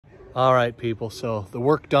All right, people, so the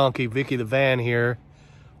work donkey, Vicky the van here,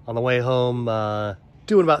 on the way home,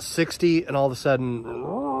 doing about 60, and all of a sudden,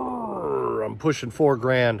 I'm pushing 4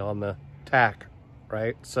 grand on the tack,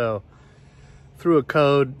 right? So, threw a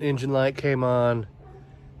code, engine light came on,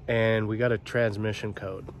 and we got a transmission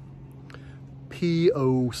code.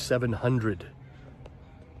 P0700.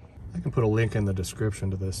 I can put a link in the description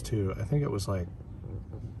to this too. I think it was like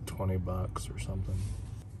 20 bucks or something.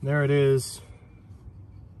 There it is.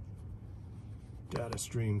 Data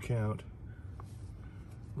stream count.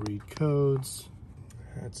 Read codes.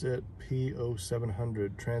 That's it.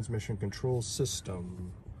 P0700 transmission control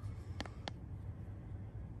system.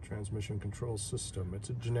 Transmission control system. It's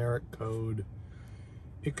a generic code.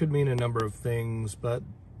 It could mean a number of things, but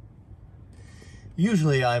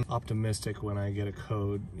usually I'm optimistic when I get a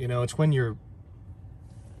code. You know, it's when your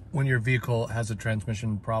vehicle has a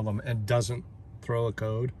transmission problem and doesn't throw a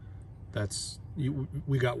code,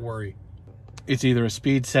 we got worry. It's either a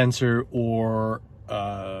speed sensor or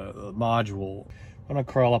a module. I'm gonna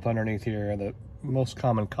crawl up underneath here. The most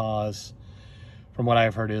common cause, from what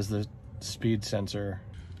I've heard, is the speed sensor.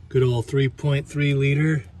 Good old 3.3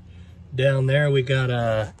 liter. Down there we got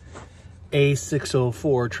a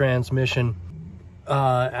A604 transmission.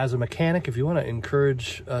 As a mechanic, if you want to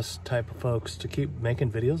encourage us type of folks to keep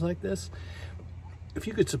making videos like this, if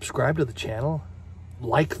you could subscribe to the channel,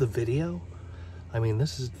 like the video. I mean,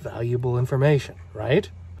 this is valuable information, right?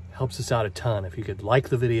 Helps us out a ton. If you could like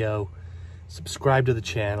the video, subscribe to the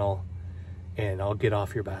channel, and I'll get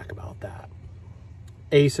off your back about that.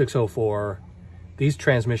 A604, these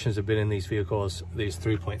transmissions have been in these vehicles, these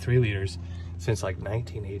 3.3 liters, since like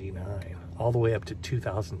 1989, all the way up to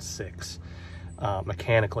 2006,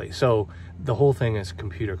 mechanically. So the whole thing is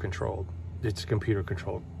computer controlled. It's computer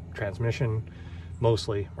controlled transmission,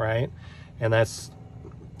 mostly, right? And it's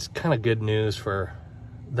kind of good news for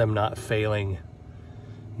them not failing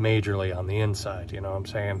majorly on the inside, you know what I'm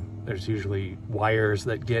saying? There's usually wires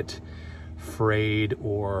that get frayed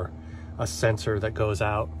or a sensor that goes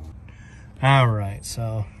out. All right,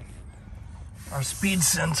 so our speed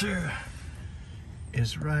sensor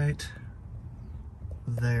is right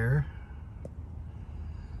there.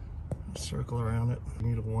 Circle around it.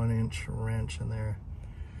 Need a 1-inch wrench in there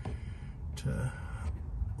to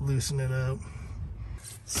loosen it up.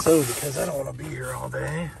 So, because I don't want to be here all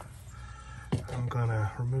day, I'm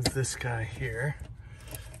gonna remove this guy here.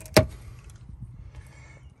 That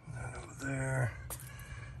over there.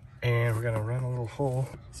 And we're gonna run a little hole.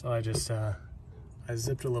 So I just, I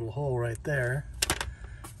zipped a little hole right there.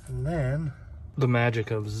 And then, the magic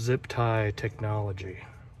of zip tie technology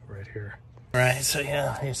right here. All right, so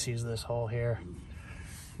yeah, I just use this hole here.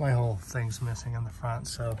 My whole thing's missing in the front,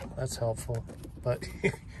 so that's helpful. But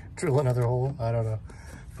drill another hole, I don't know.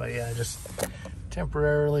 But yeah, I just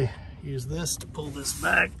temporarily use this to pull this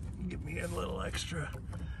back, give me a little extra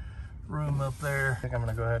room up there. I think I'm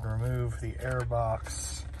gonna go ahead and remove the air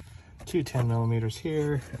box. 2 10 millimeters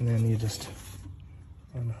here, and then you just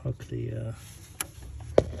unhook the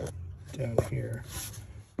down here.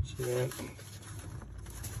 See that?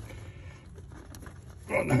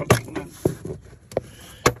 Unhooking the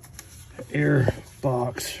air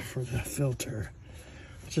box for the filter.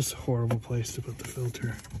 It's just a horrible place to put the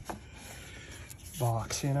filter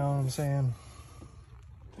box, you know what I'm saying?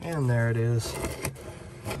 And there it is.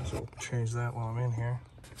 So we'll change that while I'm in here.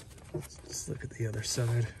 Let's look at the other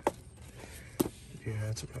side. Yeah,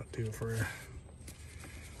 it's about due for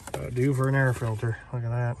an air filter. Look at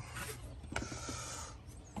that.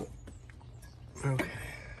 Okay.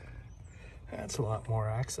 That's a lot more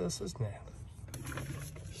access, isn't it?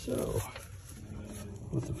 So,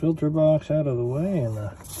 with the filter box out of the way and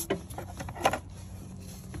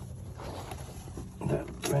that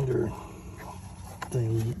fender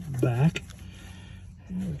thing back,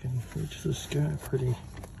 we can reach this guy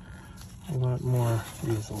a lot more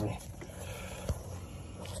easily.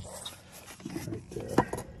 Right there.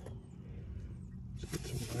 Let's get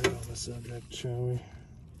some light on the subject, shall we?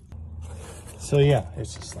 So yeah,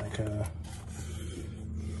 it's just like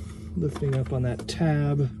lifting up on that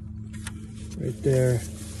tab right there.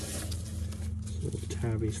 This little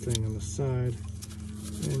tabby thing on the side,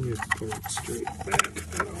 and you pull it straight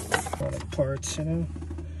back off on parts, you know,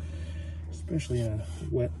 especially in a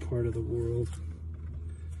wet part of the world.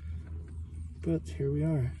 But here we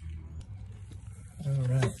are. All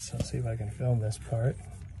right, so let's see if I can film this part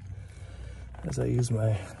as I use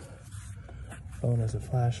my phone as a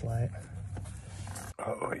flashlight.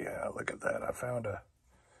 Oh yeah, look at that! I found a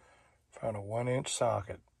 1-inch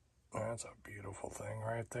socket. That's a beautiful thing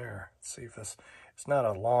right there. Let's see if this. It's not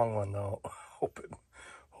a long one though. Hope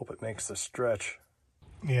it makes the stretch.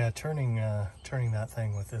 Yeah, turning that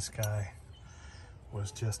thing with this guy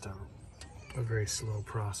was just a very slow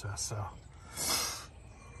process, so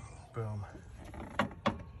boom.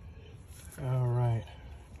 All right,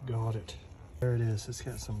 got it. There it is. It's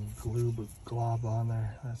got some glob on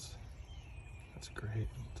there. That's great.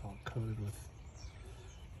 It's all coated with,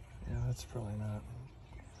 yeah, that's probably not,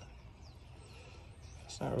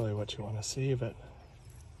 it's not really what you want to see, but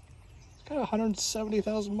it's got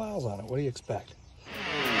 170,000 miles on it. What do you expect?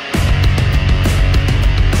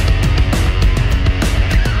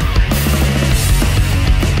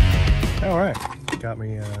 All right, got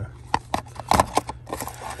me a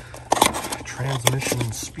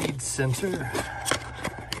transmission speed sensor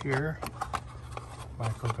here,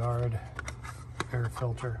 microguard, air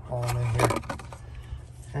filter, all in here,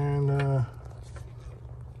 and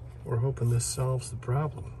we're hoping this solves the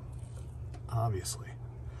problem. Obviously,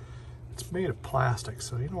 it's made of plastic,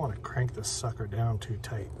 so you don't want to crank this sucker down too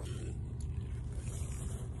tight.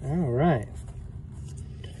 All right,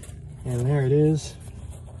 and there it is,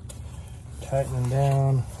 tightening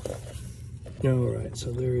down. All right,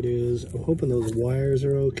 so there it is. I'm hoping those wires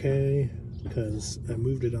are okay because I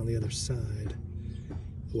moved it on the other side.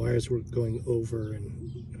 The wires were going over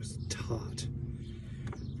and it was taut.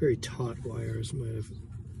 Very taut wires, might have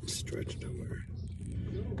stretched them. Or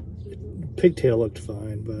pigtail looked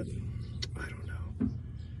fine, but I don't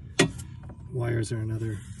know. Wires are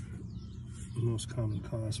another most common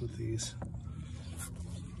cause with these.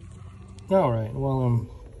 All right, well,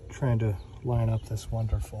 I'm trying to line up this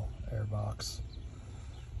wonderful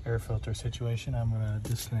air filter situation. I'm going to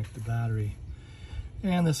disconnect the battery,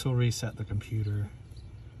 and this will reset the computer,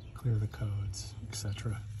 clear the codes,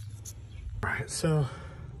 etc. All right, so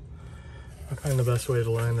I find the best way to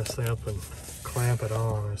line this thing up and clamp it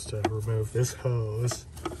on is to remove this hose.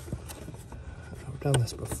 I've done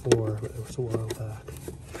this before, but it was a while back.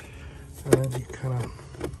 And then you kind of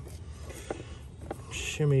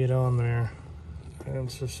shimmy it on there. And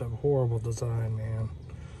it's just a horrible design, man.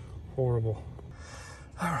 Horrible.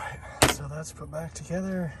 All right, so that's put back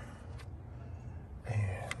together.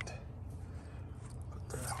 And put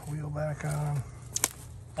the wheel back on.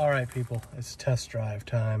 All right, people, it's test drive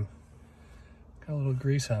time. Got a little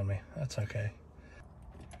grease on me. That's okay.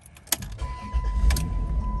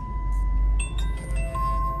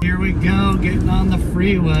 Here we go, getting on the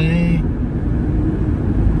freeway.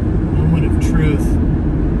 Moment of truth.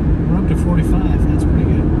 We're up to 45, that's pretty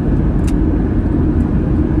good.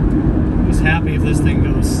 I was happy if this thing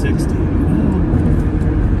goes 60.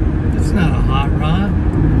 It's not a hot rod.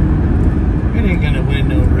 It ain't gonna win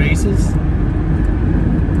no races.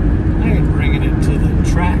 I ain't bringing it to the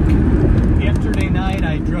track. Yesterday night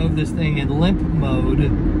I drove this thing in limp mode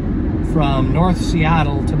from North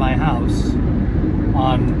Seattle to my house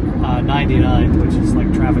on 99, which is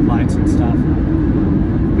like traffic lights and stuff,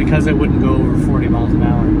 because it wouldn't go over 40 miles an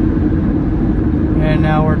hour. And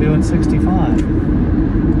now we're doing 65.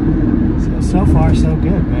 So far so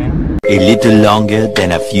good, man. A little longer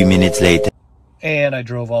than a few minutes later. And I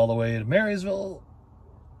drove all the way to Marysville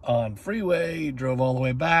on freeway, drove all the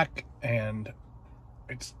way back, and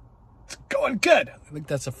it's going good. I think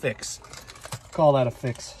that's a fix. Call that a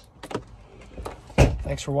fix.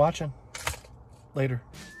 Thanks for watching. Later.